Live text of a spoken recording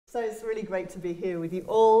So it's really great to be here with you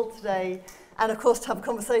all today, and of course to have a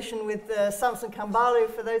conversation with Samson Kambalu.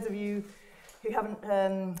 For those of you who haven't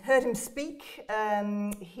heard him speak,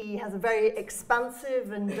 he has a very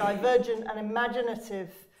expansive and divergent and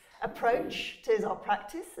imaginative approach to his art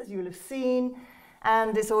practice, as you will have seen,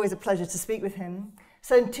 and it's always a pleasure to speak with him.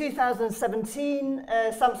 So in 2017,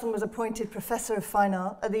 Samson was appointed Professor of Fine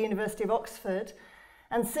Art at the University of Oxford,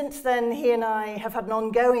 and since then he and I have had an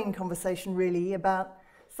ongoing conversation really about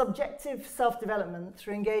subjective self-development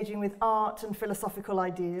through engaging with art and philosophical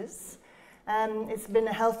ideas. It's been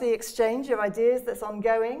a healthy exchange of ideas that's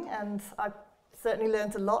ongoing, and I've certainly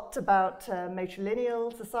learned a lot about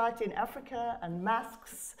matrilineal society in Africa and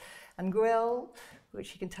masks and grill,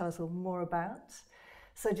 which he can tell us all more about.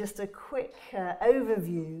 So just a quick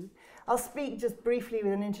overview. I'll speak just briefly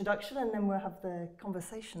with an introduction, and then we'll have the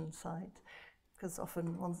conversation side, because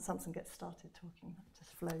often once Samson gets started talking, it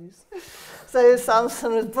just flows. So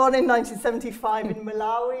Samson was born in 1975 in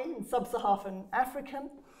Malawi, in sub-Saharan Africa,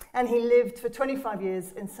 and he lived for 25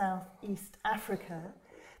 years in Southeast Africa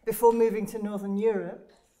before moving to Northern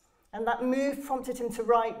Europe. And that move prompted him to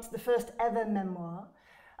write the first ever memoir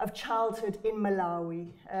of childhood in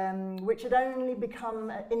Malawi, which had only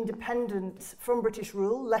become independent from British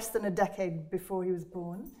rule less than a decade before he was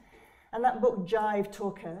born. And that book, Jive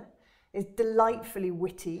Talker, is delightfully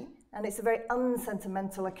witty, and it's a very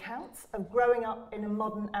unsentimental account of growing up in a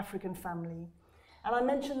modern African family. And I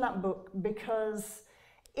mention that book because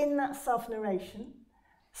in that self-narration,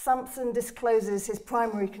 Samson discloses his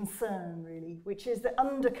primary concern, really, which is the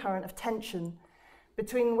undercurrent of tension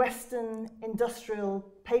between Western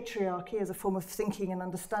industrial patriarchy as a form of thinking and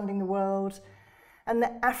understanding the world, and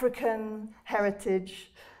the African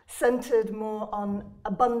heritage centered more on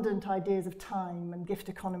abundant ideas of time and gift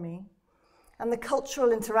economy. And the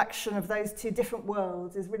cultural interaction of those two different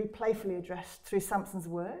worlds is really playfully addressed through Samson's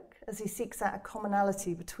work as he seeks out a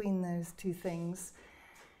commonality between those two things.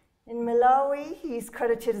 In Malawi, he's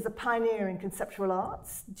credited as a pioneer in conceptual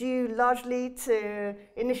arts, due largely to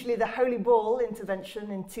initially the Holy Ball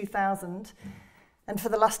intervention in 2000. And for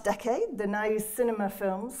the last decade, the Nai's cinema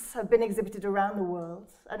films have been exhibited around the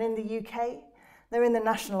world. And in the UK, they're in the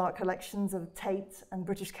national art collections of Tate and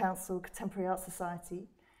British Council Contemporary Art Society.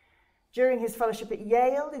 During his fellowship at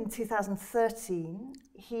Yale in 2013,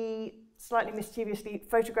 he slightly mischievously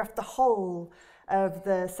photographed the whole of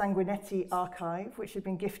the Sanguinetti archive, which had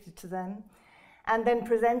been gifted to them, and then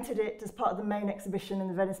presented it as part of the main exhibition in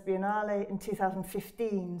the Venice Biennale in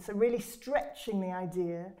 2015, so really stretching the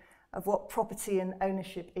idea of what property and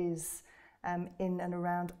ownership is in and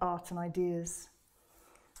around art and ideas.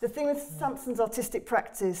 The thing with Samson's artistic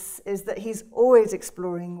practice is that he's always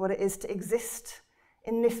exploring what it is to exist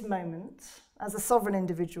in this moment as a sovereign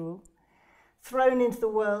individual, thrown into the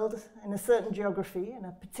world in a certain geography in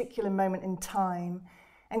a particular moment in time,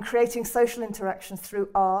 and creating social interactions through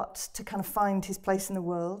art to kind of find his place in the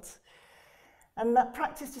world. And that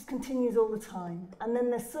practice just continues all the time. And then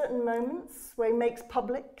there's certain moments where he makes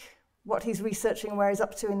public what he's researching and where he's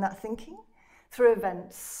up to in that thinking through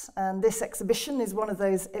events. And this exhibition is one of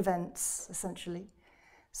those events, essentially.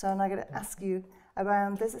 So I'm now going to ask you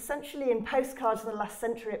around, there's essentially in Postcards from the Last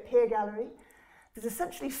Century at Pier Gallery, there's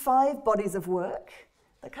essentially 5 bodies of work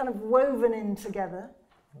that kind of woven in together,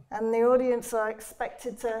 and the audience are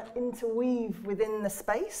expected to interweave within the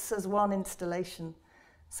space as one installation.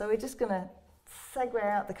 So we're just going to segue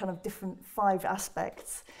out the kind of different 5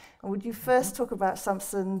 aspects. And would you first talk about,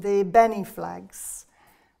 Samson, the Beni flags?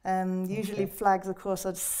 Usually flags, of course,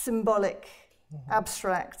 are symbolic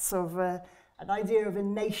abstracts of an idea of a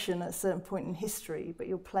nation at a certain point in history, but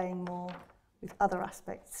you're playing more with other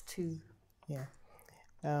aspects too. Yeah.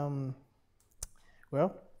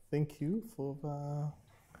 Well, thank you for the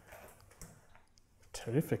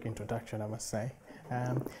terrific introduction, I must say.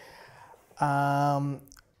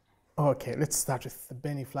 Okay, let's start with the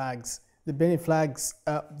Beni flags. The Beni flags,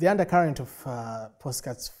 the undercurrent of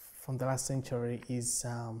Postcards from the Last Century is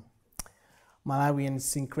Malawian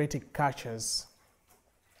syncretic cultures.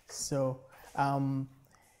 So the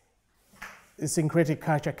syncretic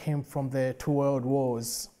culture came from the 2 world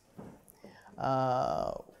wars.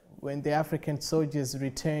 When the African soldiers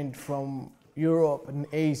returned from Europe and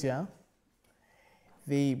Asia,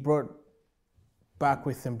 they brought back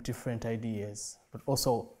with them different ideas, but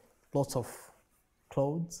also lots of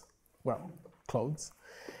clothes.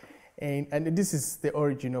 And this is the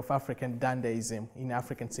origin of African dandyism in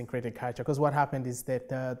African syncretic culture, because what happened is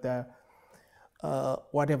that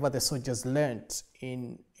whatever the soldiers learnt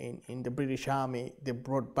in the British Army, they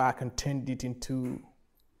brought back and turned it into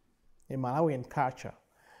a Malawian culture.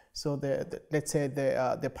 So let's say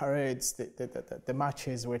the parades, the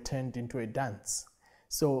marches were turned into a dance.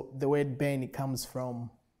 So the word Beni comes from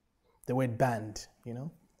the word band, you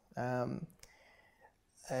know,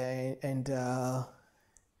 and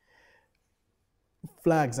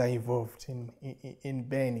flags are involved in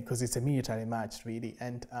Beni because it's a military march, really,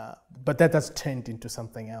 and but that has turned into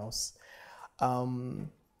something else.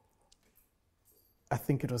 I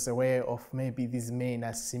think it was a way of maybe these men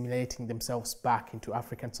assimilating themselves back into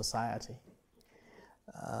African society.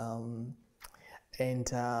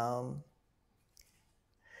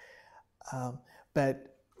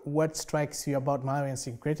 But what strikes you about Malawian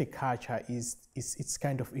syncretic culture is its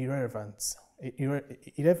kind of irreverence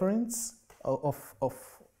of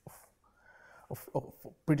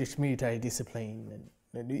British military discipline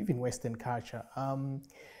and even Western culture.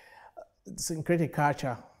 Syncretic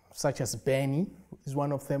culture, such as Beni, is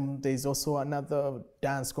one of them. There's also another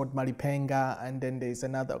dance called Malipenga, and then there's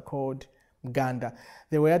another called Mganda.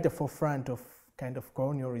 They were at the forefront of kind of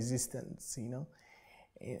colonial resistance, you know.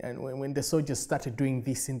 And when the soldiers started doing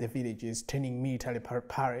this in the villages, turning military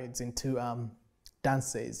parades into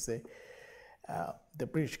dances, the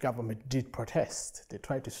British government did protest. They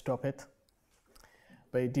tried to stop it,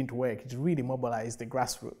 but it didn't work. It really mobilized the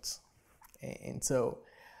grassroots. And so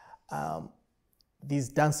these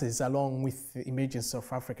dances, along with the emergence of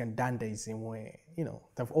African dandyism, where, you know,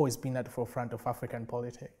 they've always been at the forefront of African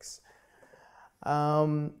politics.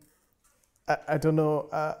 I don't know,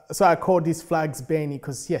 so I call these flags Beni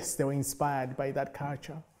because, yes, they were inspired by that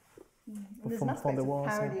culture. There's an aspect of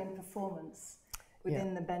parody and performance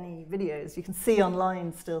within the Beni videos. You can see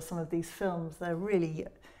online still some of these films. They're really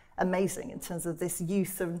amazing in terms of this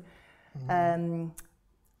use of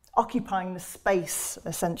occupying the space,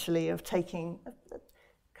 essentially, of taking a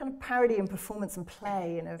kind of parody and performance and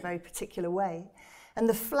play in a very particular way. And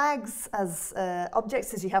the flags as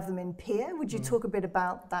objects as you have them in Pier, would you talk a bit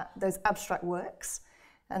about those abstract works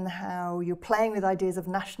and how you're playing with ideas of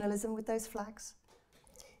nationalism with those flags?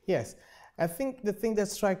 Yes, I think the thing that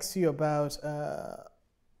strikes you about a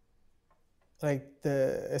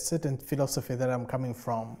certain philosophy that I'm coming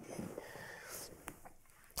from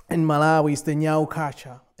in Malawi is the Nyau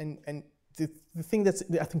culture, and the thing that's,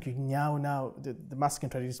 I think Nyau now, the masking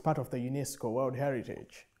tradition is part of the UNESCO World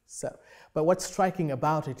Heritage. So, but what's striking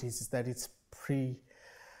about it is that it's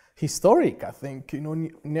prehistoric, I think. You know,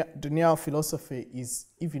 the Nyau philosophy is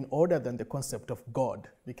even older than the concept of God,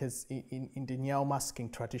 because in the Nyau masking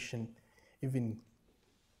tradition, even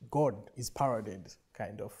God is parodied,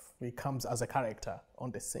 kind of. He comes as a character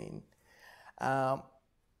on the scene.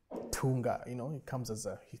 Tunga, you know, he comes as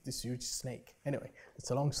this huge snake. Anyway, it's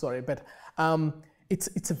a long story, but it's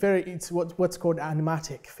what's called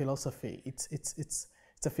animatic philosophy. It's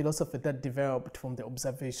a philosophy that developed from the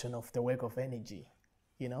observation of the work of energy,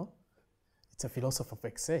 you know? It's a philosophy of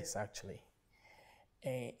excess, actually.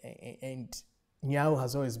 And Nyau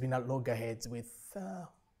has always been at loggerheads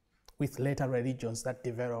with later religions that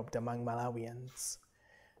developed among Malawians.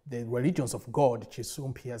 The religions of God,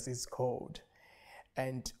 Chisumpi as it's called,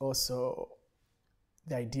 and also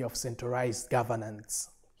the idea of centralized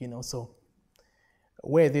governance, you know? So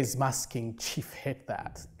where there's masking, chief hate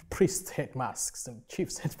that. Priests hate masks and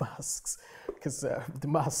chiefs hate masks because the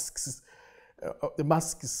mask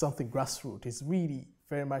is something grassroots. It's really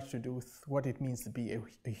very much to do with what it means to be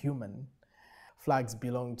a human. Flags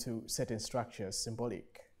belong to certain structures,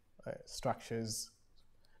 symbolic structures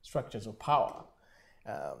of power.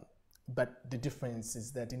 But the difference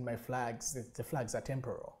is that in my flags, the flags are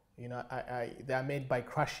temporal. You know, they are made by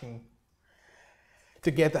crushing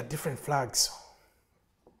together different flags.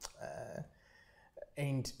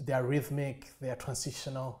 And they are rhythmic, they are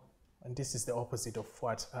transitional, and this is the opposite of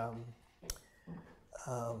what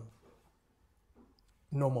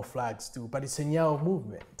normal flags do. But it's a Nyau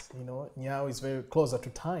movement, you know. Nyau is very closer to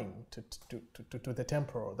time, to the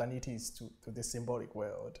temporal, than it is to the symbolic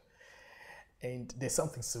world. And there's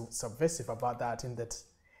something so subversive about that, in that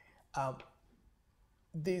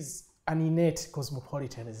there's an innate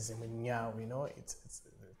cosmopolitanism in Nyau, you know.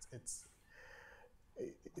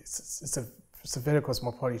 It's a very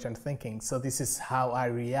cosmopolitan thinking. So this is how I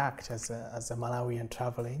react as a Malawian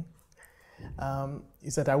traveling.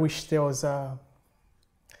 Is that I wish there was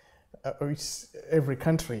every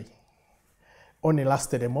country only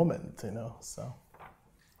lasted a moment, you know. So,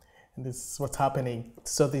 and this is what's happening.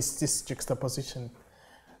 So this juxtaposition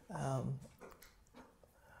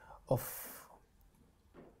of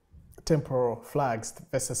temporal flags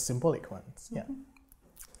versus symbolic ones. Yeah.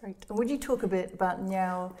 Great. And would you talk a bit about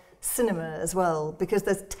Nyau cinema as well? Because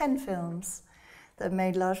there's 10 films that are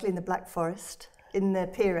made largely in the Black Forest. in the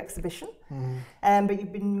Pier exhibition. But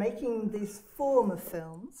you've been making these form of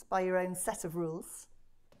films by your own set of rules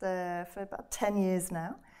for about 10 years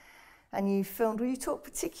now. And you filmed, will you talk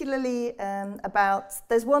particularly about,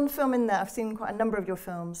 there's one film in there, I've seen quite a number of your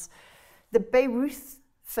films. The Beirut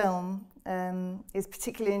film is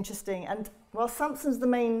particularly interesting. And while Samson's the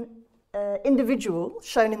main individual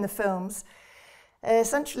shown in the films,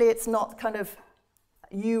 essentially it's not kind of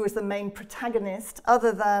you as the main protagonist,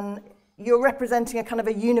 other than you're representing a kind of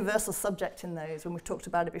a universal subject in those, when we've talked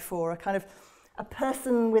about it before, a kind of a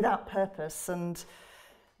person without purpose and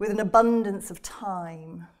with an abundance of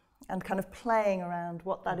time, and kind of playing around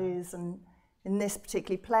what that is, and in this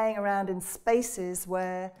particularly playing around in spaces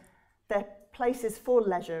where they're places for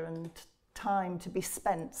leisure and time to be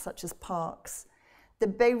spent, such as parks. The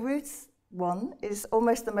Beirut one is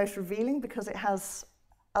almost the most revealing because it has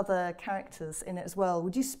other characters in it as well.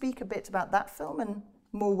 Would you speak a bit about that film and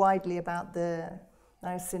more widely about the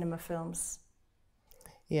cinema films?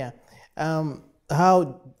 Yeah.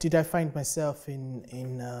 How did I find myself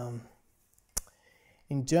in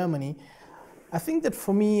Germany? I think that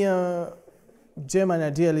for me, German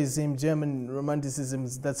idealism, German romanticism,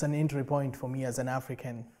 that's an entry point for me as an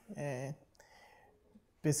African.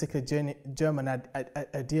 Basically, German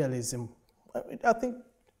idealism. I think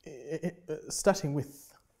starting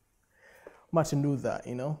with Martin Luther,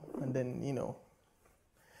 and then,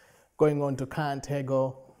 going on to Kant,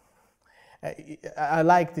 Hegel. I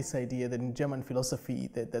like this idea that in German philosophy,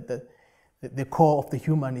 that the core of the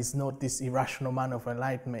human is not this irrational man of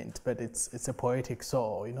enlightenment, but it's a poetic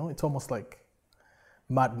soul. It's almost like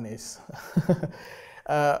madness.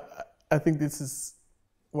 I think this is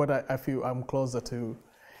what I feel I'm closer to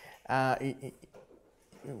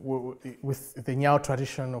with the Nyao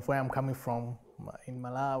tradition of where I'm coming from in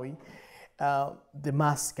Malawi. The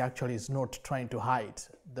mask actually is not trying to hide.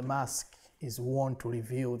 The mask is one to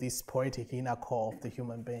reveal this poetic inner core of the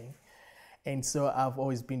human being. And so I've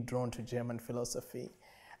always been drawn to German philosophy.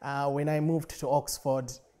 When I moved to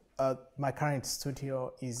Oxford, my current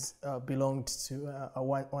studio belonged to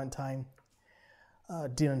one time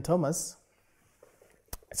Dylan Thomas.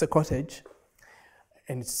 It's a cottage,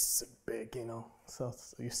 and it's big, So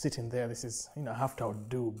you're sitting there. This is, I have to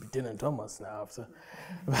outdo Dylan Thomas now. So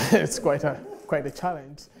it's quite a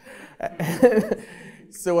challenge.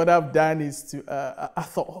 So what I've done is I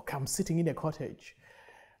thought, okay, I'm sitting in a cottage.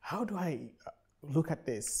 How do I look at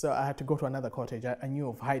this? So I had to go to another cottage. I knew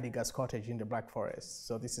of Heidegger's cottage in the Black Forest.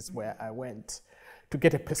 So this is where I went to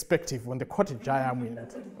get a perspective on the cottage I am in,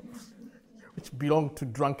 which belonged to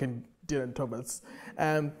drunken Dylan Thomas.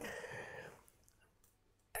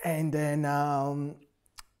 And then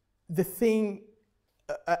the thing,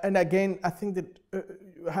 and again, I think that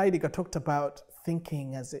Heidegger talked about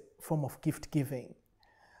thinking as a form of gift giving.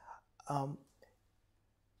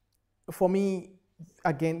 For me,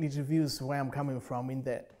 again, it reveals where I'm coming from, in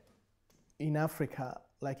that in Africa,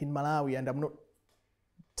 like in Malawi, and I'm not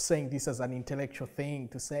saying this as an intellectual thing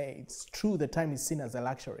to say, it's true that time is seen as a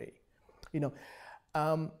luxury.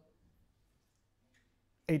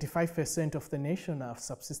 85% of the nation are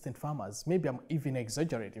subsistent farmers. Maybe I'm even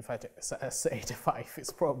exaggerating if I say 85.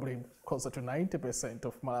 It's probably closer to 90%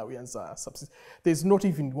 of Malawians are subsistent. There's not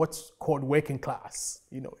even what's called working class,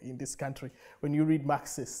 in this country. When you read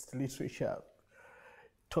Marxist literature,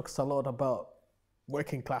 it talks a lot about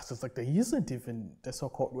working classes. Like there isn't even the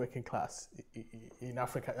so-called working class in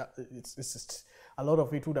Africa. It's just, a lot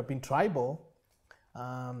of it would have been tribal.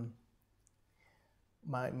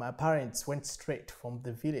 My parents went straight from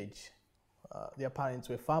the village. Their parents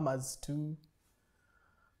were farmers to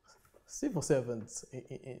civil servants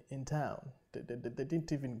in town. They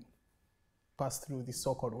didn't even pass through the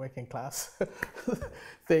so-called working class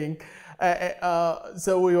thing.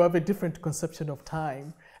 So we have a different conception of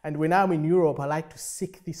time. And when I'm in Europe, I like to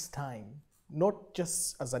seek this time, not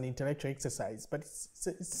just as an intellectual exercise, but it's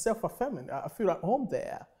self-affirming. I feel at home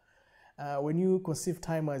there. When you conceive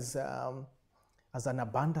time as an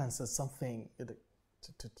abundance, as something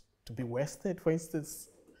to be wasted, for instance,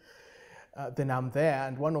 then I'm there.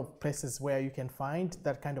 And one of the places where you can find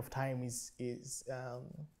that kind of time is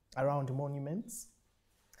around monuments,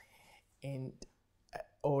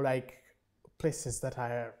 or like places that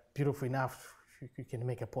are beautiful enough you can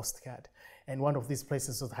make a postcard. And one of these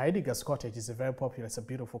places was Heidegger's cottage. Is a very popular, it's a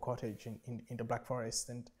beautiful cottage in the Black Forest.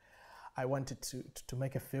 And I wanted to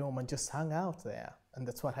make a film and just hang out there. And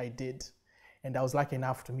that's what I did. And I was lucky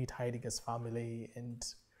enough to meet Heidegger's family, and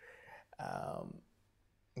I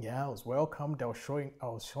was welcomed. I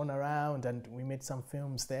was shown around, and we made some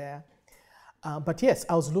films there. But yes,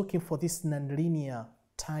 I was looking for this non-linear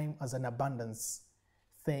time as an abundance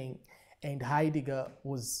thing, And Heidegger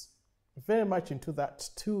was very much into that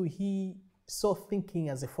too. He saw thinking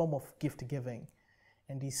as a form of gift giving,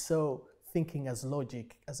 and he saw thinking as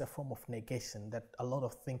logic as a form of negation, that a lot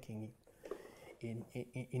of thinking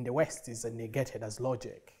in the West is negated as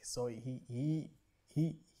logic. So he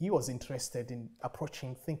was interested in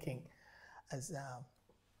approaching thinking as,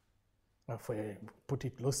 if we put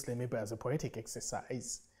it loosely, maybe as a poetic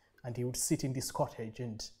exercise. And he would sit in this cottage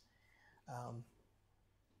and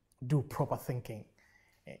do proper thinking.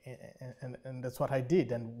 And that's what I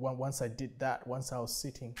did. And once I did that, once I was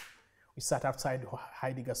sitting, we sat outside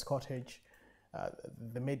Heidegger's cottage.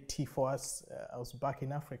 They made tea for us. I was back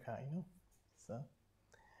in Africa, you know. So,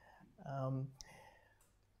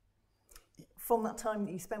 from that time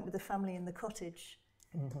that you spent with the family in the cottage,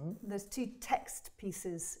 there's 2 text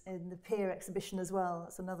pieces in the Pier exhibition as well.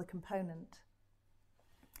 That's another component.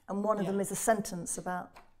 And one of them is a sentence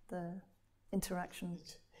about the interaction.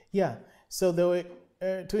 Yeah. So there were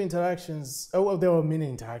 2 interactions. Oh, well, there were many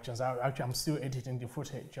interactions. Actually, I'm still editing the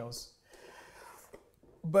footage.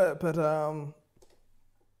 But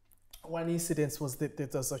one incident was that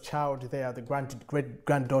there's a child there, the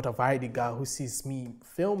great-granddaughter of Heidegger, who sees me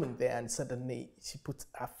filming there, and suddenly she puts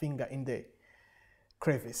her finger in the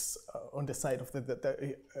crevice on the side of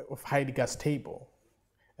of Heidegger's table,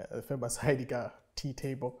 the famous Heidegger tea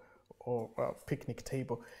table or picnic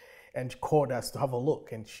table, and called us to have a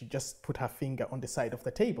look, and she just put her finger on the side of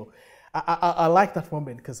the table. I like that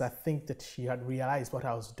moment because I think that she had realized what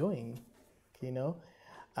I was doing, you know.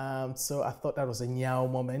 So I thought that was a meow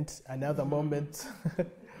moment. Another moment,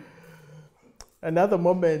 another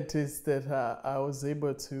moment is that I was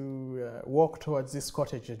able to walk towards this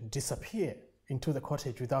cottage and disappear into the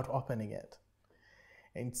cottage without opening it.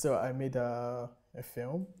 And so I made a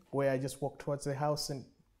film where I just walked towards the house and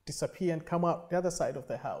disappear and come out the other side of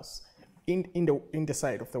the house, in the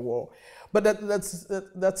side of the wall. But that's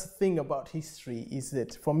the thing about history, is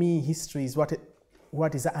that for me, history is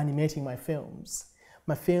what is animating my films.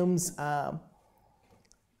 My films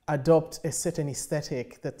adopt a certain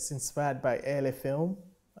aesthetic that's inspired by early film,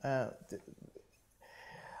 and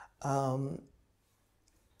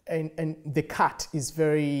the cut is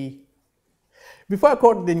very. Before I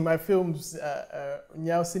called in my films,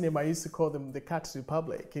 Nyao Cinema, I used to call them the Cut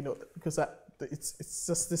Republic, you know, because it's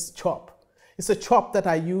just this chop. It's a chop that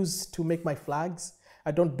I use to make my flags.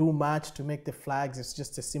 I don't do much to make the flags. It's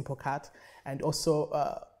just a simple cut, and also.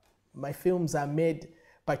 My films are made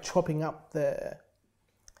by chopping up the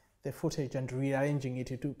footage and rearranging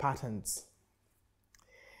it into patterns.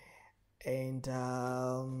 And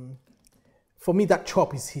for me, that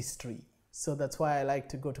chop is history. So that's why I like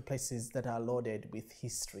to go to places that are loaded with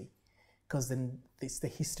history, because then it's the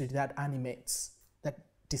history that animates, that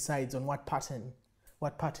decides on what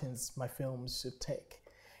patterns my films should take.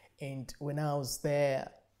 And when I was there,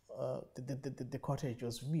 the cottage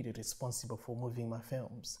was really responsible for moving my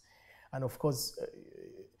films. And of course,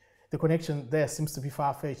 the connection there seems to be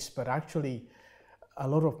far-fetched, but actually a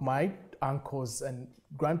lot of my uncles and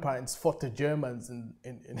grandparents fought the Germans in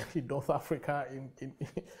North Africa,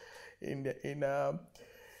 in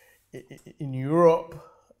Europe.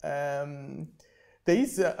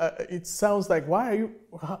 It sounds like, why are you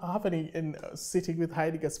happening sitting with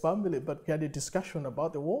Heidegger's family? But we had a discussion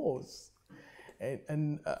about the wars.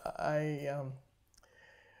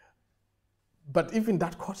 But even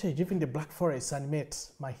that cottage, even the Black Forest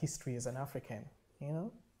animates my history as an African, you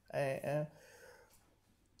know.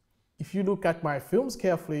 If you look at my films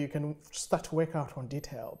carefully, you can start to work out on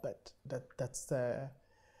detail. But that's the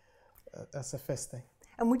first thing.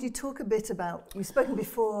 And would you talk a bit about, you've spoken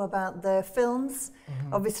before about the films.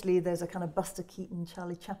 Obviously, there's a kind of Buster Keaton,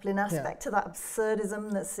 Charlie Chaplin aspect to that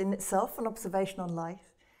absurdism that's in itself an observation on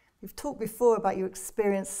life. You've talked before about your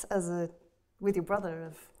experience with your brother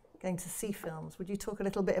of going to see films. Would you talk a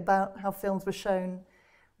little bit about how films were shown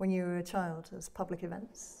when you were a child as public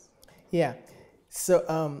events? Yeah.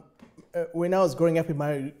 So when I was growing up,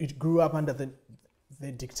 it grew up under the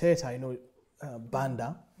dictator, you know,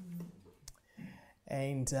 Banda.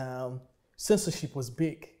 And censorship was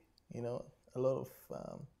big, you know. A lot of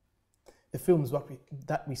the films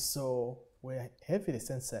that we saw were heavily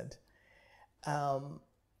censored.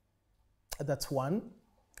 That's one.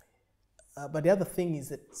 But the other thing is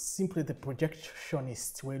that simply the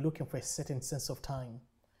projectionists were looking for a certain sense of time.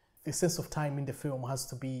 The sense of time in the film has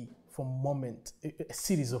to be from moment, a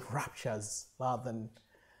series of raptures rather than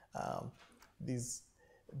these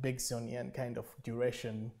Bergsonian kind of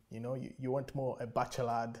duration. You know, you want more a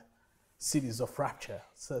bachelard series of rapture.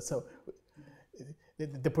 So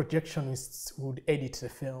the projectionists would edit the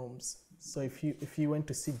films So if you went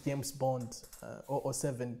to see James Bond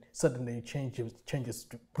 007, suddenly it changes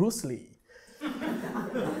to Bruce Lee.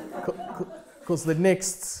 Because the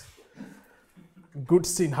next good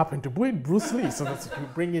scene happened to be Bruce Lee, so that's you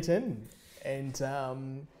bring it in. And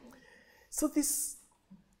so this,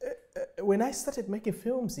 when I started making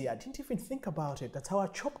films here, I didn't even think about it. That's how I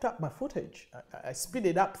chopped up my footage. I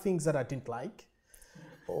speeded up things that I didn't like,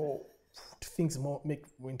 or things make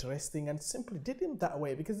more interesting, and simply did it that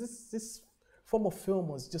way because this form of film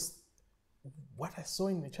was just what I saw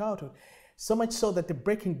in my childhood. So much so that the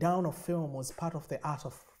breaking down of film was part of the art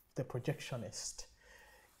of the projectionist.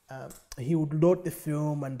 He would load the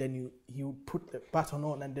film and then he would put the button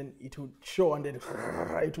on and then it would show and then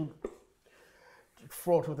it would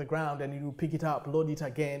fall to the ground and he would pick it up, load it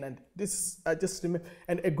again. And this, I just remember,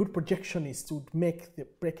 and a good projectionist would make the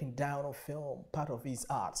breaking down of film part of his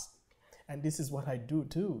art. And this is what I do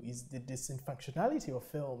too, is the functionality of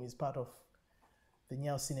film is part of the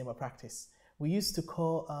Nyao cinema practice. We used to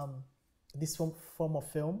call this form of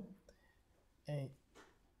film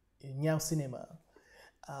Nyao cinema.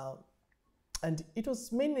 And it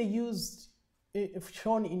was mainly used,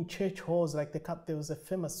 shown in church halls, like there was a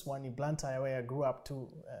famous one in Blantyre where I grew up to,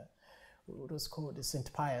 it was called the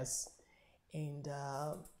St. Pius. And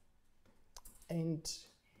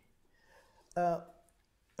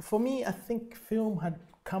for me, I think film had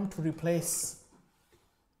come to replace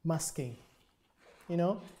masking, you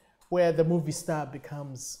know, where the movie star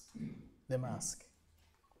becomes the mask.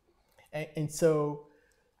 And so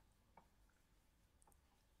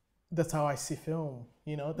that's how I see film,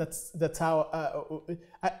 you know, that's how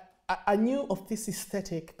I knew of this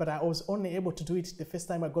aesthetic, but I was only able to do it the first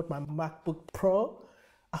time I got my MacBook Pro.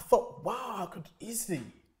 I thought, wow, I could easily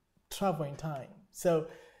travel in time. So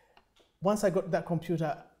once I got that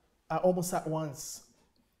computer, I almost at once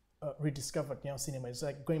rediscovered Nyao cinema. It's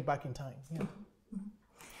like going back in time. Yeah.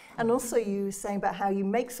 And also you were saying about how you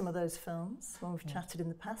make some of those films, when we've chatted in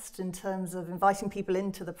the past, in terms of inviting people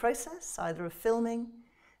into the process, either of filming,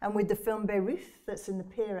 and with the film Beirut that's in the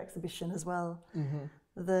Pier exhibition as well.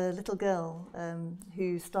 The little girl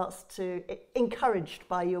who starts to, encouraged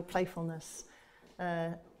by your playfulness,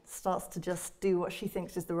 starts to just do what she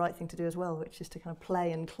thinks is the right thing to do as well, which is to kind of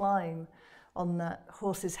play and climb on that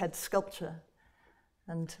horse's head sculpture.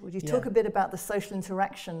 And would you talk a bit about the social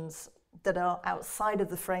interactions that are outside of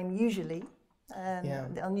the frame usually,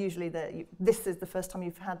 and usually this is the first time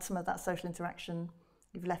you've had some of that social interaction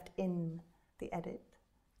you've left in the edit?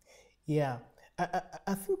 Yeah,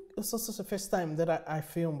 I think it's also the first time that I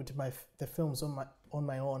filmed the films on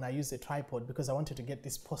my own. I used a tripod because I wanted to get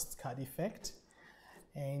this postcard effect,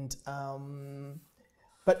 and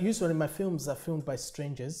but usually my films are filmed by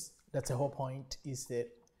strangers. That's the whole point, is that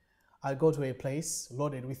I go to a place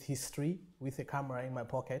loaded with history, with a camera in my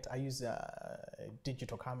pocket. I use a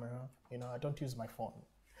digital camera, you know, I don't use my phone.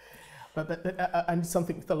 But I need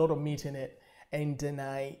something with a lot of meat in it. And then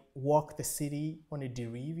I walk the city on a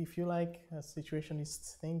derive, if you like, a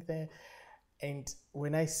situationist thing there. And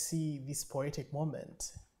when I see this poetic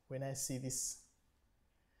moment, when I see this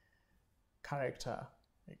character,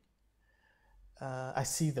 I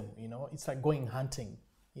see them, you know, it's like going hunting.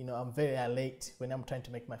 You know, I'm very elate when I'm trying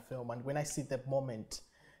to make my film. And when I see that moment,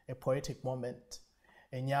 a poetic moment,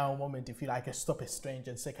 a Nyao moment, if you like, I stop a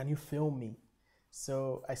stranger and say, can you film me?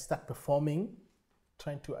 So I start performing,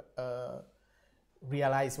 trying to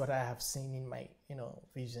realize what I have seen in my, you know,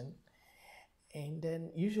 vision. And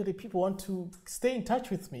then usually people want to stay in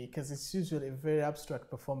touch with me because it's usually a very abstract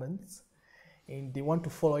performance. And they want to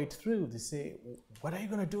follow it through. They say, what are you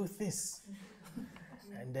going to do with this?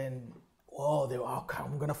 And then, oh,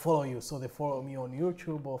 I'm going to follow you. So they follow me on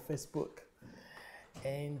YouTube or Facebook.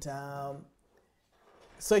 And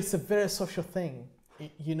so it's a very social thing,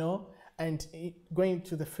 you know. And going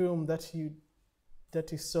to the film that you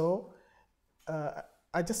saw,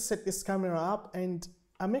 I just set this camera up and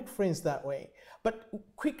I make friends that way. But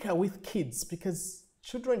quicker with kids because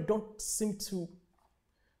children don't seem to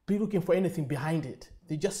be looking for anything behind it.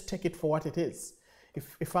 They just take it for what it is.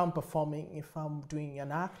 If I'm performing, if I'm doing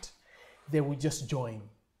an act, they will just join.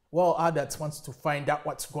 Well, adults wants to find out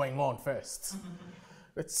what's going on first.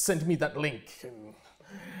 Let's send me that link.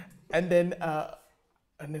 And then,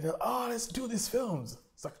 oh, let's do these films.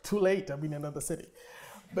 It's like too late, I'm in another city.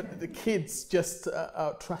 But the kids just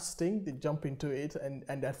are trusting, they jump into it, and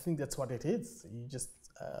I think that's what it is. You just,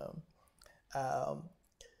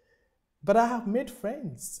 but I have made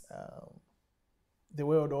friends the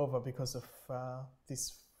world over because of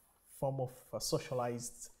this form of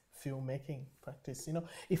socialized filmmaking practice. You know,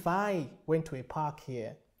 if I went to a park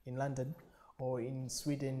here in London or in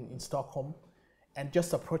Sweden, in Stockholm, and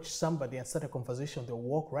just approach somebody and start a conversation, they'll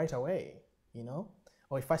walk right away, you know?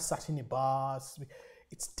 Or if I sat in a bar,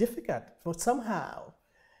 it's difficult. But somehow,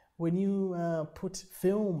 when you put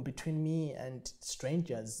film between me and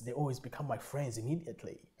strangers, they always become my friends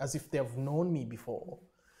immediately, as if they've known me before.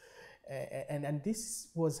 And this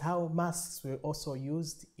was how masks were also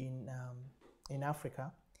used in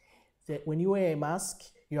Africa. That when you wear a mask,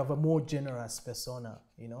 you have a more generous persona,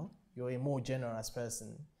 you know? You're a more generous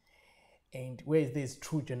person. And where there's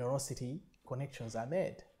true generosity, connections are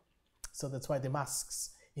made. So that's why the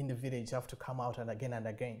masks in the village have to come out and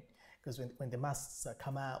again. Because when the masks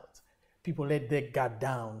come out, people let their guard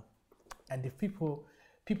down. And if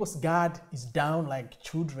people's guard is down like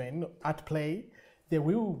children at play, they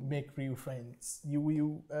will make real friends. You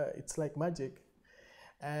will, it's like magic.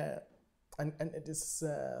 And it is,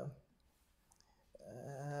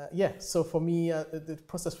 yeah, so for me, the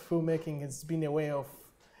process of filmmaking has been a way of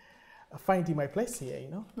finding my place here, you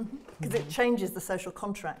know? Because it changes the social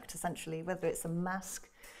contract, essentially, whether it's a mask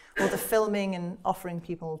or the filming and offering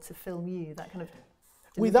people to film you, that kind of...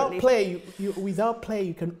 Without play,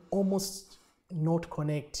 you can almost not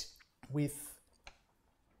connect with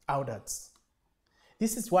adults.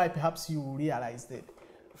 This is why perhaps you realize that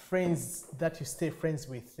friends that you stay friends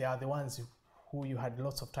with, they are the ones who you had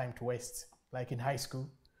lots of time to waste, like in high school.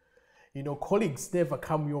 You know, colleagues never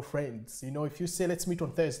come your friends. You know, if you say, let's meet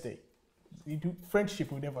on Thursday,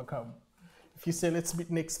 friendship will never come. If you say, let's meet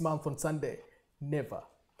next month on Sunday, never.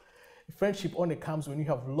 Friendship only comes when you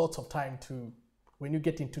have lots of time to, when you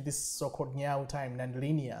get into this so-called nyao time,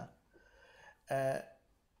 non-linear,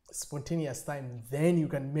 spontaneous time, then you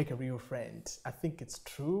can make a real friend. I think it's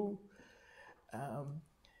true.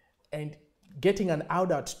 And getting an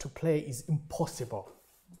adult to play is impossible.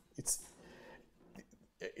 It's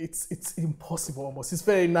impossible almost. It's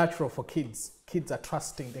very natural for kids. Kids are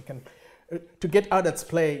trusting. They can, to get adults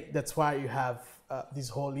play, that's why you have these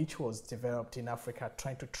whole rituals developed in Africa,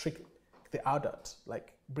 trying to trick the adult,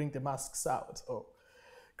 like bring the masks out, or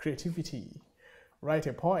creativity, write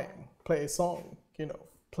a poem, play a song, you know,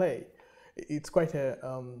 play. It's quite a,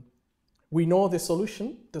 we know the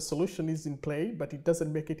solution is in play, but it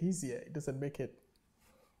doesn't make it easier. It doesn't make it,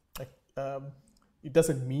 like, it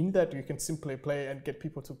doesn't mean that you can simply play and get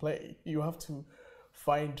people to play. You have to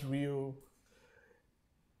find real,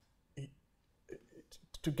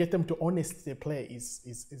 to get them to honestly play is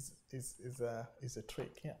a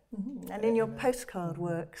trick, yeah. And in your postcard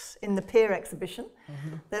works, in the Pier exhibition,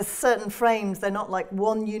 there's certain frames, they're not like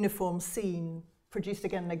one uniform scene produced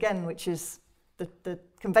again and again, which is the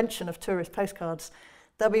convention of tourist postcards.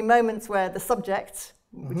 There'll be moments where the subject,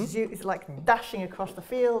 which is you, is like dashing across the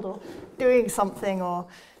field or doing something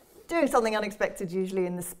unexpected, usually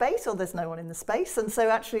in the space, or there's no one in the space. And so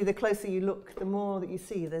actually the closer you look, the more that you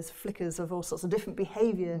see there's flickers of all sorts of different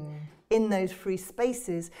behaviour in those free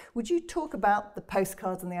spaces. Would you talk about the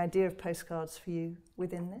postcards and the idea of postcards for you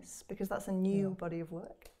within this? Because that's a new body of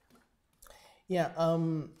work. Yeah,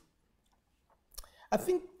 I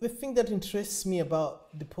think the thing that interests me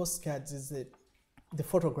about the postcards is that the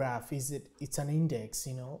photograph is that it's an index,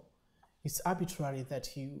 you know. It's arbitrary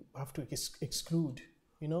that you have to exclude,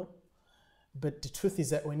 you know. But the truth is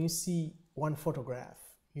that when you see one photograph,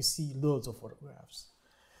 you see loads of photographs.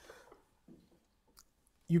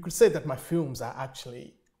 You could say that my films are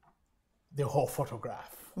actually the whole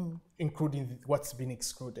photograph, including what's been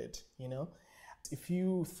excluded, you know. If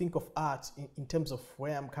you think of art in terms of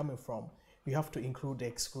where I'm coming from, you have to include the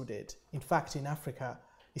excluded. In fact, in Africa,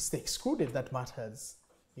 it's the excluded that matters,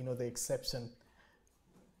 you know, the exception.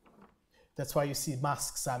 That's why you see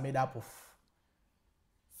masks are made up of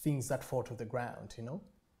things that fall to the ground, you know.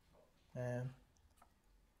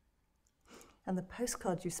 And the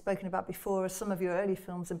postcards you've spoken about before are some of your early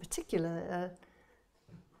films in particular,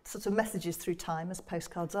 sort of messages through time, as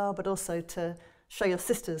postcards are, but also to show your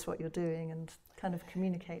sisters what you're doing and kind of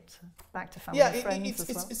communicate back to family and friends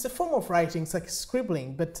as well. It's a form of writing, it's like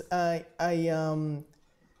scribbling, but I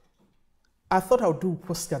thought I would do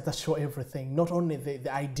postcards that show everything, not only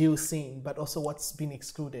the ideal scene, but also what's been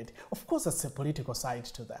excluded. Of course, there's a political side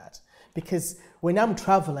to that, because when I'm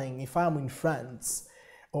traveling, if I'm in France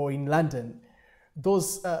or in London,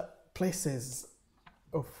 those places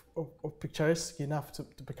of picturesque enough to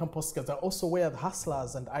become postcards are also where the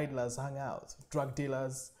hustlers and idlers hang out, drug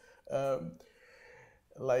dealers.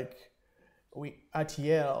 Like at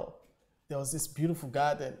Yale, there was this beautiful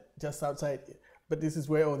garden just outside. But this is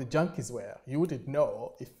where all the junkies were. You wouldn't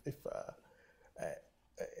know if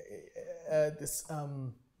this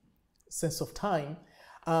sense of time.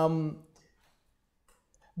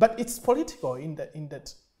 But it's political in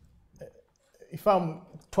that if I'm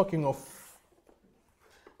talking of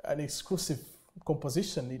an exclusive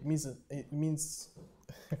composition. It means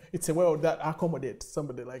it's a world that accommodates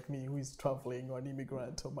somebody like me who is traveling, or an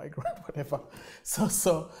immigrant or migrant, whatever.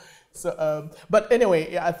 But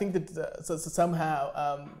anyway, I think that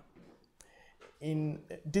somehow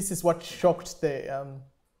this is what shocked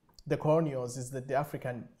the colonials, is that the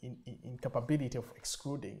African incapability of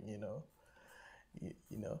excluding,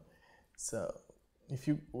 So if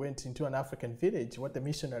you went into an African village, what the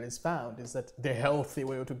missionaries found is that the healthy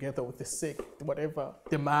were together with the sick, whatever,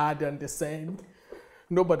 the mad and the sane.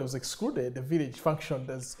 Nobody was excluded. The village functioned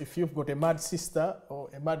as, if you've got a mad sister or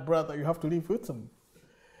a mad brother, you have to live with them.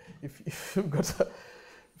 If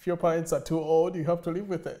your parents are too old, you have to live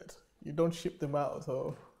with it. You don't ship them out.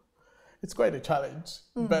 So it's quite a challenge.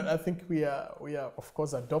 But I think we are of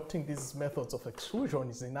course adopting these methods of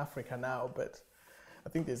exclusion in Africa now. But I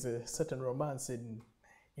think there's a certain romance in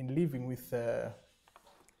living with the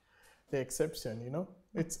exception.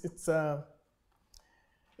 It's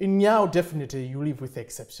in Nyao, definitely you live with the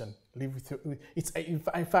exception.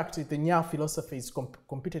 In fact, the Nyao philosophy is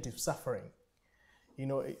competitive suffering.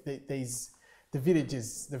 The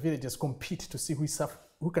villages compete to see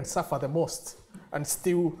who can suffer the most and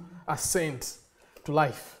still ascend to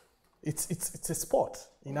life. It's a sport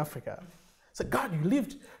in Africa. So God,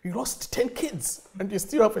 you lost 10 kids and you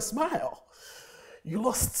still have a smile. You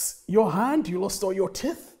lost your hand, you lost all your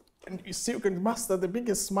teeth, and you still can master the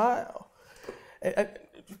biggest smile. And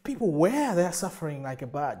people wear their suffering like a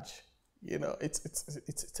badge.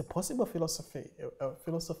 It's a possible philosophy, a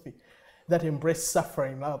philosophy that embraces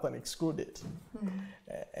suffering rather than exclude it.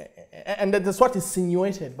 And that's what is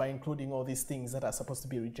insinuated by including all these things that are supposed to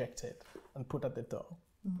be rejected and put at the door.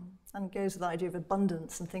 And it goes with the idea of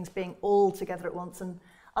abundance and things being all together at once and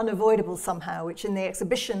unavoidable somehow, which in the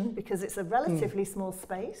exhibition, because it's a relatively small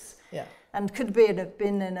space, and could have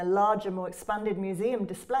been in a larger, more expanded museum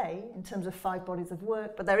display in terms of 5 bodies of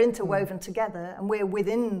work, but they're interwoven together, and we're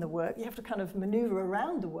within the work. You have to kind of maneuver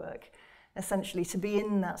around the work, essentially, to be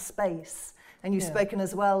in that space. And you've spoken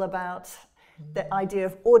as well about the idea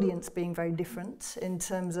of audience being very different in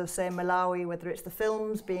terms of, say, Malawi, whether it's the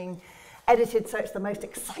films being edited so it's the most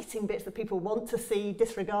exciting bits that people want to see,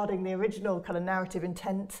 disregarding the original kind of narrative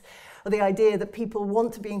intent, or the idea that people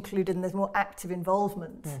want to be included and there's more active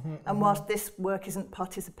involvement. And whilst this work isn't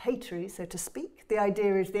participatory, so to speak, the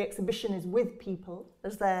idea is the exhibition is with people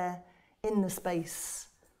as they're in the space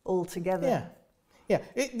all together.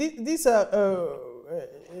 These are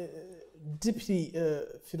deeply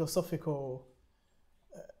philosophical.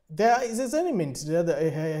 There's an element, the other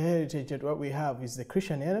heritage that what we have is the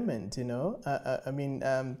Christian element,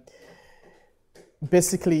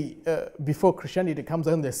 basically, before Christianity comes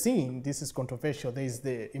on the scene, this is controversial. There's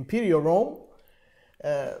the imperial Rome,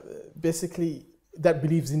 basically, that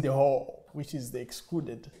believes in the whole, which is the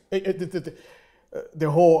excluded, the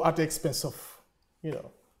whole at the expense of,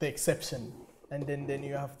 the exception. And then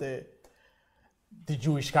you have the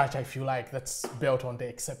Jewish culture, if you like, that's built on the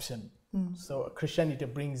exception. So Christianity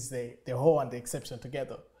brings the whole and the exception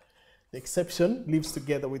together. The exception lives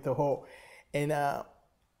together with the whole. And I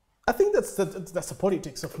think that's the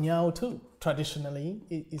politics of Nyao too, traditionally.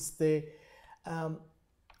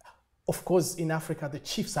 Of course, in Africa, the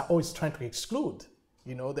chiefs are always trying to exclude.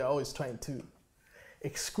 They're always trying to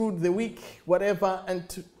exclude the weak, whatever,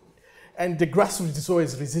 and the grassroots is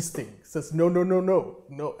always resisting. Says, no.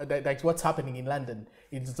 That's what's happening in London.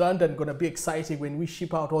 Is London going to be exciting when we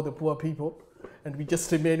ship out all the poor people and we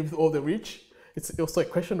just remain with all the rich? It's also a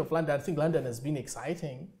question of London. I think London has been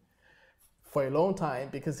exciting for a long time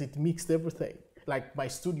because it mixed everything. Like my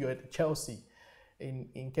studio at Chelsea,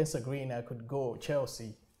 in Kensal Green, I could go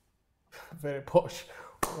Chelsea, very posh,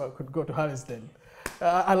 or I could go to Harrisden.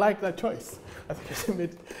 I like that choice. I think it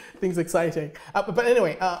made things exciting. But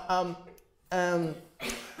anyway,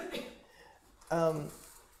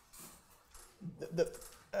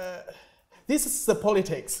 this is the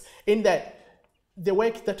politics in that the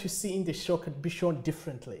work that you see in the show could be shown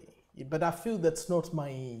differently. But I feel that's not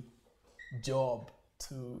my job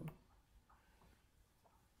to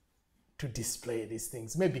display these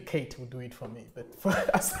things. Maybe Kate will do it for me, but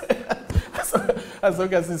as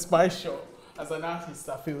long as it's my show, as an artist,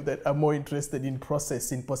 I feel that I'm more interested in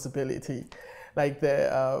process, in possibility. Like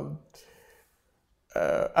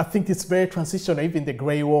I think it's very transitional. Even the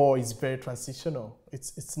Grey War is very transitional.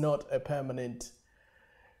 It's not a permanent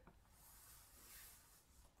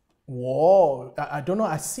war. I don't know.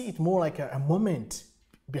 I see it more like a moment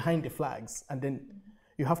behind the flags, and then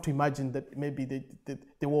you have to imagine that maybe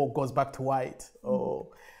the war goes back to white, or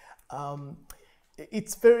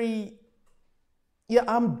it's very. Yeah,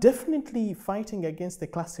 I'm definitely fighting against the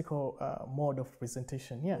classical mode of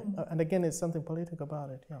presentation, yeah. And again, it's something political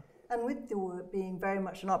about it, yeah. And with your work being very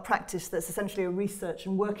much an art practice that's essentially a research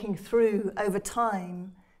and working through, over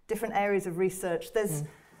time, different areas of research, there's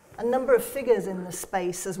a number of figures in the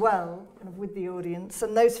space as well, kind of with the audience,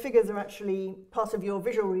 and those figures are actually part of your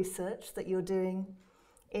visual research that you're doing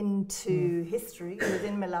into history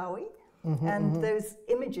within Malawi, and those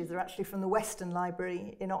images are actually from the Western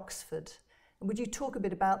Library in Oxford. Would you talk a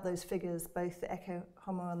bit about those figures, both the Ecce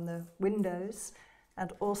Homo on the windows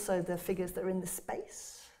and also the figures that are in the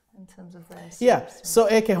space in terms of their steps? Yeah, so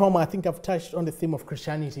Ecce Homo, I think I've touched on the theme of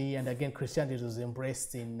Christianity, and again, Christianity was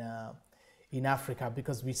embraced in Africa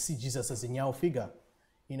because we see Jesus as a Nyao figure,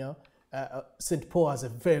 you know. St. Paul has a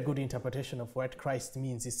very good interpretation of what Christ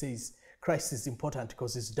means. He says Christ is important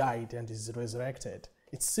because he's died and he's resurrected.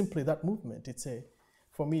 It's simply that movement.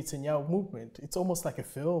 For me, it's a Nyao movement. It's almost like a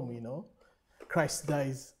film, you know. Christ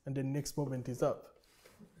dies and the next moment is up.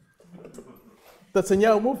 That's a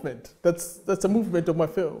Nyao movement. That's a movement of my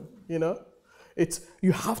film, you know.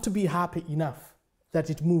 You have to be happy enough that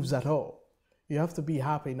it moves at all. You have to be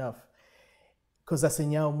happy enough, because that's a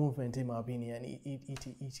Nyao movement, in my opinion.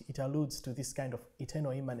 It alludes to this kind of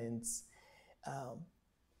eternal immanence.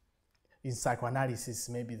 In psychoanalysis,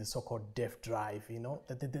 maybe the so-called death drive, you know,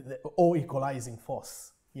 the all-equalizing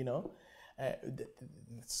force, you know.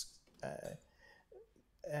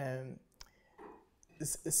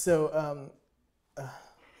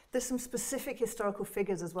 There's some specific historical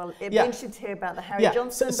figures as well. It'd be interesting to hear about the Harry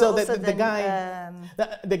Johnson, so but also the guy,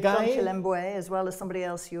 John Chilembwe, as well as somebody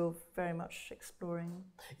else you're very much exploring.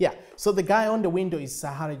 Yeah, so the guy on the window is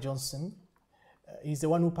Harry Johnson. He's the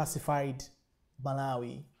one who pacified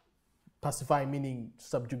Malawi. Pacify meaning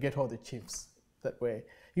subjugate all the chiefs that way.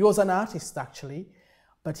 He was an artist actually,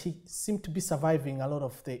 but he seemed to be surviving a lot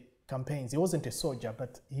of the campaigns. He wasn't a soldier,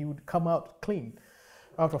 but he would come out clean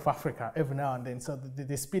out of Africa every now and then. So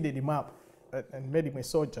they speeded him up and made him a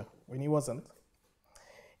soldier when he wasn't,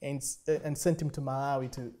 and sent him to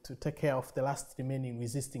Malawi to take care of the last remaining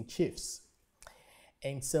resisting chiefs.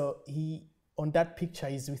 And so on that picture,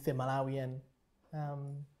 he's with a Malawian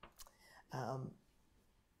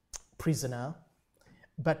prisoner,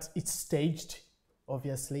 but it's staged,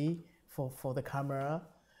 obviously, for the camera,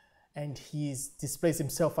 and he displays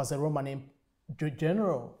himself as a Roman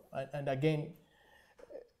general, and again,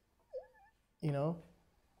 you know,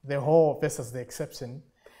 the whole versus the exception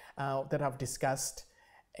that I've discussed,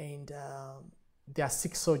 and there are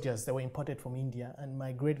 6 soldiers that were imported from India, and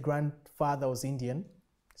my great-grandfather was Indian,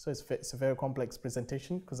 so it's a very complex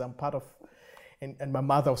presentation because I'm part of, and my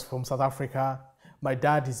mother was from South Africa. My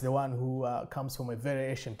dad is the one who comes from a very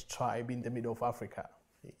ancient tribe in the middle of Africa.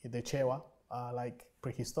 The Chewa are like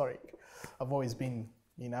prehistoric. I've always been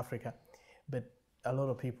in Africa, but a lot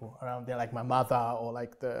of people around there, like my mother or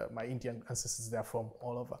like my Indian ancestors, they're from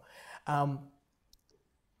all over.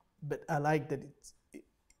 But I like that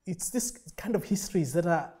it's this kind of histories that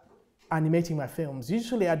are animating my films.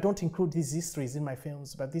 Usually I don't include these histories in my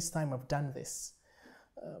films, but this time I've done this,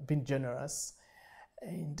 been generous.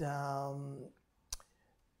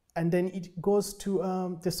 And then it goes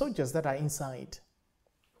to the soldiers that are inside.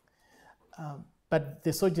 But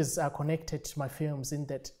the soldiers are connected to my films in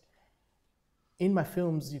that in my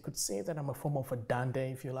films, you could say that I'm a form of a Dande,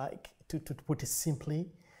 if you like, to put it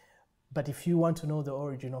simply. But if you want to know the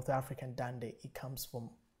origin of the African Dande, it comes from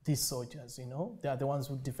these soldiers, you know. They are the ones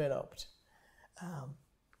who developed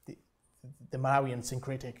the Malawian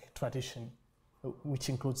syncretic tradition, which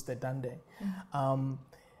includes the Dande.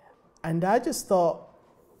 And I just thought,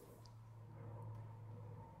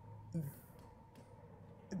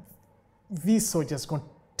 these soldiers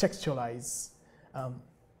contextualize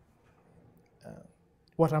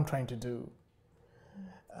what I'm trying to do.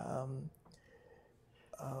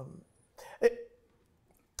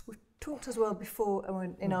 We've talked as well before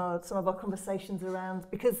in some of our conversations around,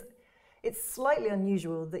 because it's slightly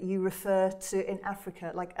unusual that you refer to in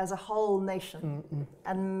Africa like as a whole nation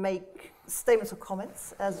and make statements or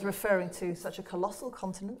comments as referring to such a colossal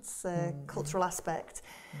continent's cultural aspect.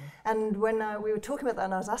 And when we were talking about that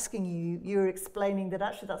and I was asking you, you were explaining that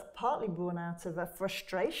actually that's partly born out of a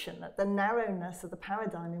frustration at the narrowness of the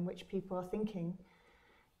paradigm in which people are thinking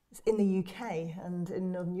in the UK and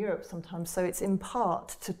in Northern Europe sometimes. So it's in part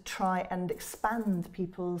to try and expand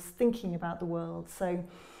people's thinking about the world. So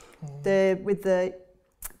with the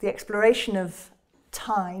exploration of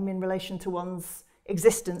time in relation to one's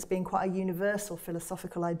existence being quite a universal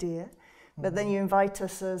philosophical idea, but then you invite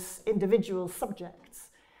us as individual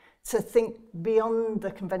subjects to think beyond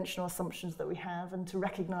the conventional assumptions that we have and to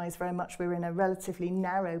recognize very much we're in a relatively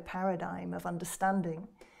narrow paradigm of understanding.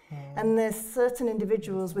 And there's certain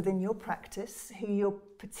individuals within your practice who you're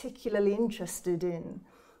particularly interested in.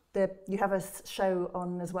 You have a show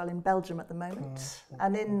on as well in Belgium at the moment,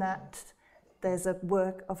 and in that there's a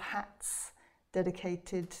work of hats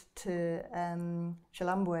dedicated to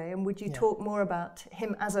Chilambwe. And would you talk more about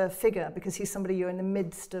him as a figure, because he's somebody you're in the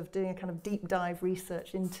midst of doing a kind of deep dive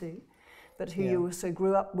research into, but who you also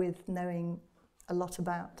grew up with knowing a lot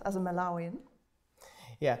about as a Malawian?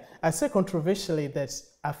 Yeah, I say controversially that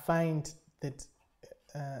I find that,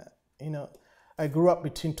 I grew up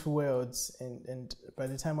between two worlds, and by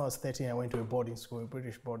the time I was 13, I went to a boarding school, a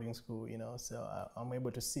British boarding school, so I'm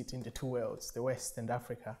able to sit in the two worlds, the West and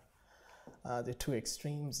Africa, the two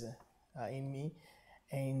extremes are in me.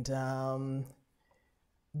 And,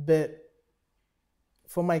 but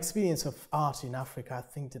from my experience of art in Africa,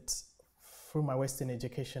 I think that through my Western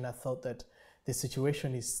education, I thought that the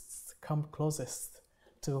situation is come closest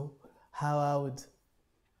to how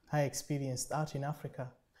I experienced art in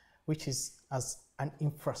Africa, which is as an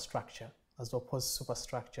infrastructure as opposed to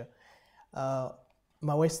superstructure.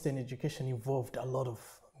 My Western education involved a lot of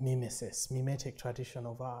mimetic tradition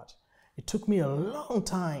of art. It took me a long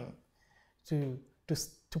time to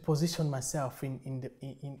position myself in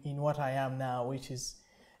what I am now, which is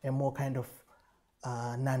a more kind of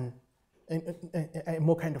a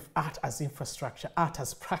more kind of art as infrastructure, art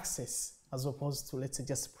as praxis, as opposed to, let's say,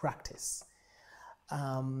 just practice.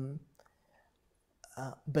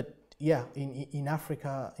 But yeah, in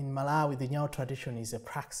Africa, in Malawi, the Nyao tradition is a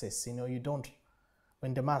praxis. You don't,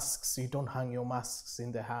 when the masks, you don't hang your masks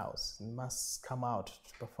in the house. The masks come out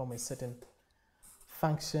to perform a certain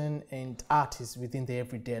function, and art is within the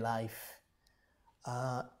everyday life.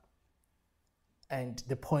 And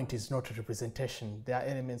the point is not representation. There are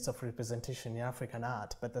elements of representation in African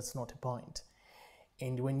art, but that's not the point.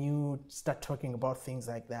 And when you start talking about things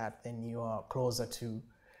like that, then you are closer to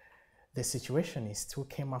the Situationists who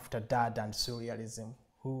came after Dada and Surrealism,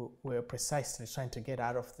 who were precisely trying to get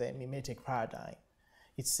out of the mimetic paradigm.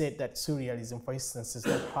 It's said that Surrealism, for instance, is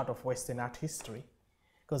not part of Western art history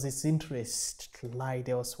because its interest lied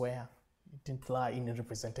elsewhere. It didn't lie in the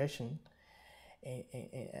representation.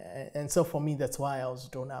 And so for me, that's why I was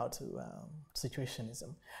drawn out to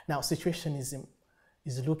Situationism. Now, Situationism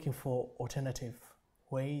is looking for alternative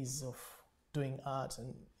ways of doing art,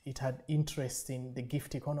 and it had interest in the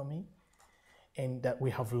gift economy, and that we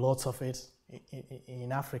have lots of it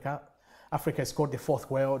in Africa. Africa is called the fourth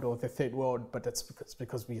world or the third world, but that's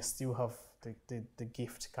because we still have the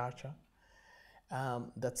gift culture.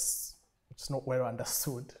 It's not well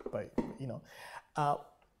understood, but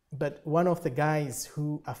but one of the guys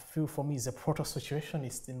who I feel for me is a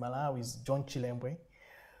proto-situationist in Malawi is John Chilembwe,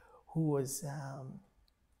 who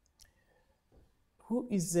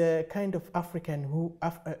is a kind of African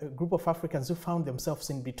a group of Africans who found themselves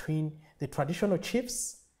in between the traditional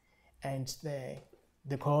chiefs and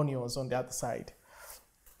the colonials on the other side.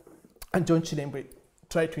 And John Chilembwe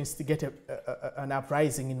tried to instigate an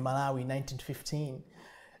uprising in Malawi in 1915.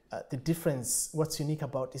 The difference, what's unique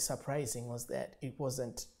about this uprising was that he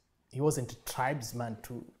wasn't a tribesman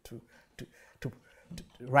to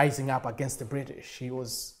rising up against the British. He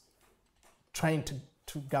was trying to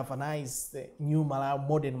galvanize the new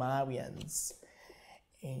modern Malawians.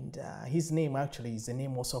 And his name actually is the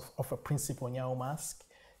name also of a principal Nyao mask.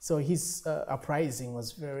 So his uprising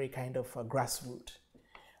was very kind of grassroots.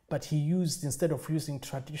 But he used, instead of using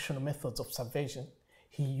traditional methods of subversion,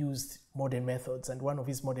 he used modern methods. And one of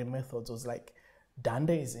his modern methods was like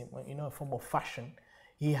dandyism, a form of fashion.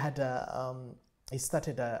 He had he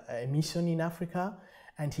started a mission in Africa,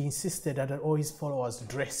 and he insisted that all his followers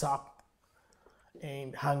dress up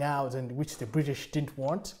and hang out, and which the British didn't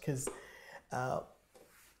want, because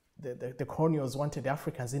the colonials wanted the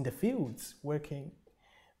Africans in the fields working.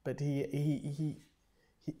 But he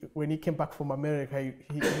when he came back from America,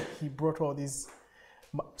 he brought all these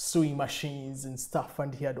sewing machines and stuff,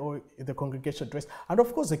 and he had all the congregation dressed. And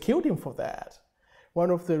of course, they killed him for that. One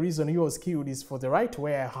of the reasons he was killed is for the right to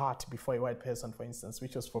wear a hat before a white person, for instance,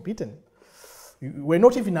 which was forbidden. We're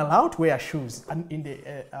not even allowed to wear shoes in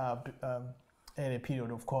the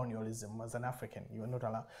period of colonialism. As an African, you are not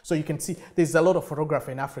allowed. So you can see there's a lot of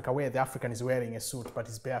photography in Africa where the African is wearing a suit but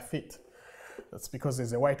is bare feet. That's because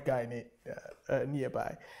there's a white guy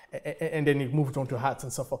nearby. And then he moved on to hats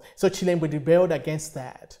and so forth. So Chilembwe rebelled against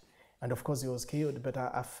that. And of course he was killed, but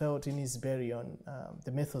I felt in his burial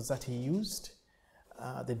the methods that he used,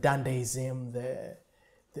 the dandyism, the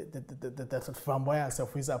flamboyance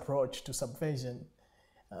of his approach to subversion,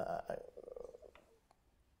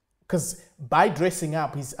 Because by dressing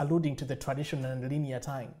up, he's alluding to the traditional and linear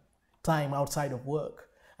time outside of work.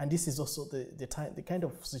 And this is also the time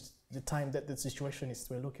that the situationists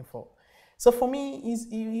were looking for. So for me,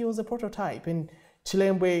 he was a prototype, and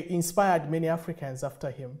Chilembwe inspired many Africans after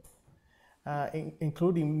him,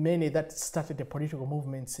 including many that started the political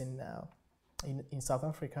movements in South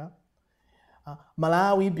Africa.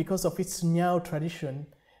 Malawi, because of its Nyao tradition,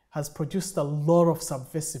 has produced a lot of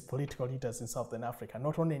subversive political leaders in Southern Africa,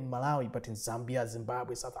 not only in Malawi, but in Zambia,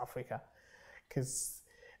 Zimbabwe, South Africa. Because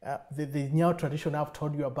the Nyao tradition I've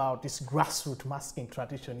told you about, this grassroots masking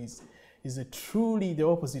tradition, is truly the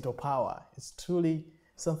opposite of power. It's truly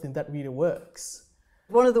something that really works.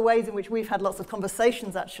 One of the ways in which we've had lots of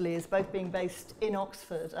conversations actually is both being based in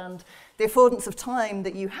Oxford, and the affordance of time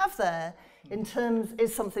that you have there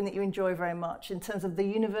is something that you enjoy very much in terms of the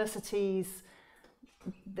universities.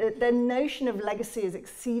 Their notion of legacy is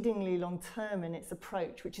exceedingly long-term in its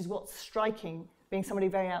approach, which is what's striking, being somebody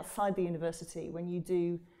very outside the university, when you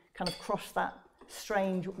do kind of cross that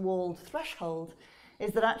strange walled threshold,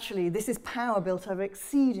 is that actually this is power built over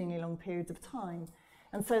exceedingly long periods of time.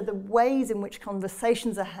 And so the ways in which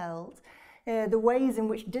conversations are held, the ways in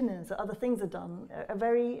which dinners or other things are done are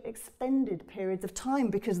very extended periods of time,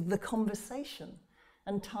 because the conversation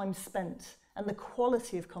and time spent and the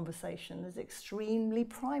quality of conversation is extremely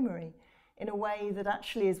primary in a way that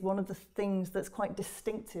actually is one of the things that's quite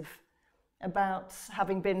distinctive about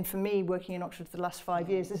having been, for me, working in Oxford for the last 5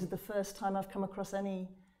 years. This is the first time I've come across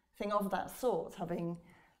anything of that sort, having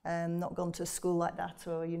not gone to a school like that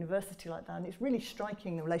or a university like that. And it's really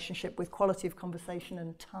striking, the relationship with quality of conversation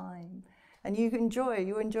and time. And you're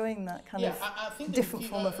enjoying that kind of I think different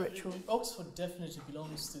form of ritual. Oxford definitely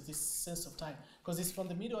belongs to this sense of time, because it's from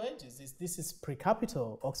the Middle Ages. This is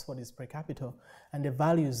pre-capital. Oxford is pre-capital, and the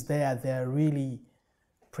values there, they're really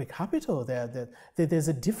pre-capital. There's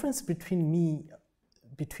a difference between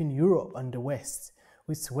Europe and the West,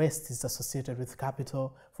 which West is associated with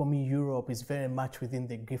capital. For me, Europe is very much within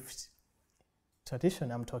the gift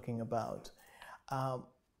tradition I'm talking about,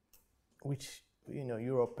 which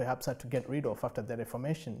Europe perhaps had to get rid of after the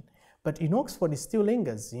Reformation. But in Oxford, it still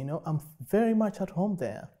lingers, I'm very much at home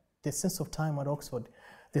there. The sense of time at Oxford,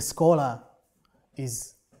 the scholar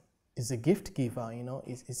is a gift giver,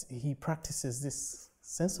 he practices this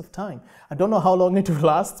sense of time. I don't know how long it will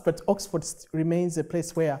last, but Oxford remains a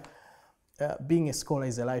place where being a scholar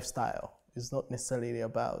is a lifestyle. It's not necessarily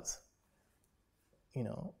about,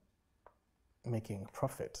 making a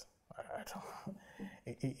profit.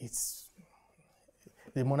 It's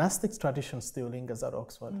the monastic tradition still lingers at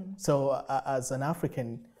Oxford. So as an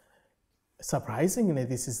African, surprisingly,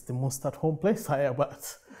 this is the most at-home place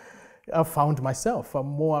I've found myself. I'm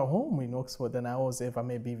more at home in Oxford than I was ever,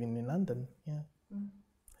 maybe even in London. Yeah.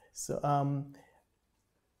 So,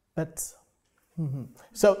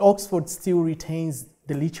 so Oxford still retains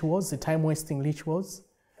the rituals, the time-wasting rituals,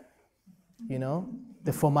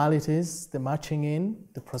 the formalities, the marching in,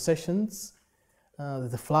 the processions,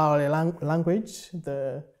 the flowery language,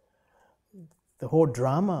 the whole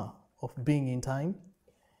drama of being in time.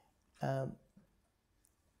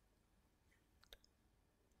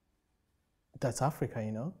 That's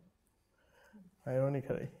Africa,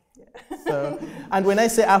 ironically. Yeah. So, and when I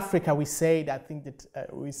say Africa, we say that, I think that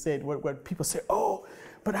we said, when people say, oh,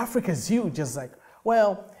 but Africa is huge, just like,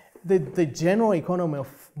 well, the general economy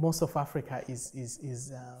of most of Africa is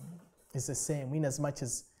the same, in as much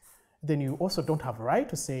as then you also don't have a right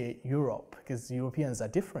to say Europe, because the Europeans are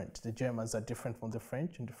different. The Germans are different from the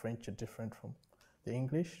French, and the French are different from the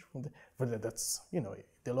English. But that's,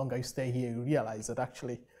 the longer you stay here, you realize that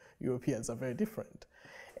actually Europeans are very different.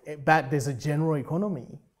 But there's a general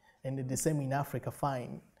economy, and the same in Africa,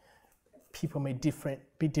 fine. People may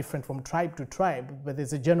be different from tribe to tribe, but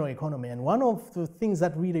there's a general economy. And one of the things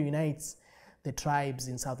that really unites the tribes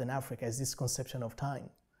in Southern Africa is this conception of time.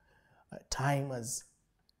 Time as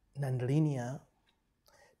non-linear,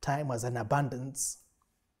 time as an abundance,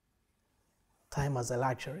 time as a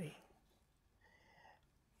luxury.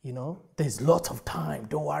 There's lots of time,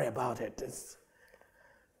 don't worry about it.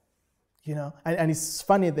 And it's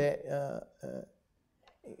funny that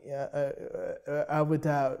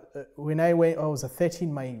when I was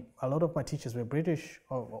 13, a lot of my teachers were British,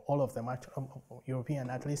 or all of them, European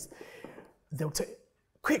at least. They would say,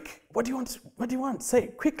 quick, what do you want? What do you want? Say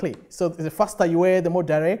it quickly. So the faster you were, the more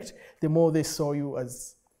direct, the more they saw you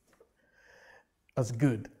as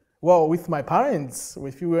good. Well, with my parents,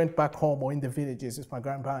 if you went back home or in the villages with my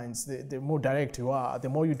grandparents, the more direct you are, the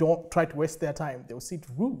more you don't try to waste their time. They'll see it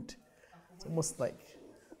rude. It's almost like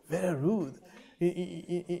very rude.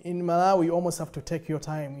 In Malawi, you almost have to take your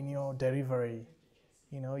time in your delivery.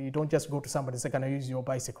 You know, you don't just go to somebody and say, can I use your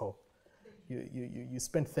bicycle? You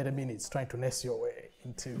spend 30 minutes trying to nest your way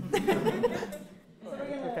into... So we're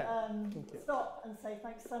going to stop and say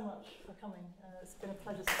thanks so much for coming. It's been a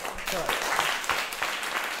pleasure.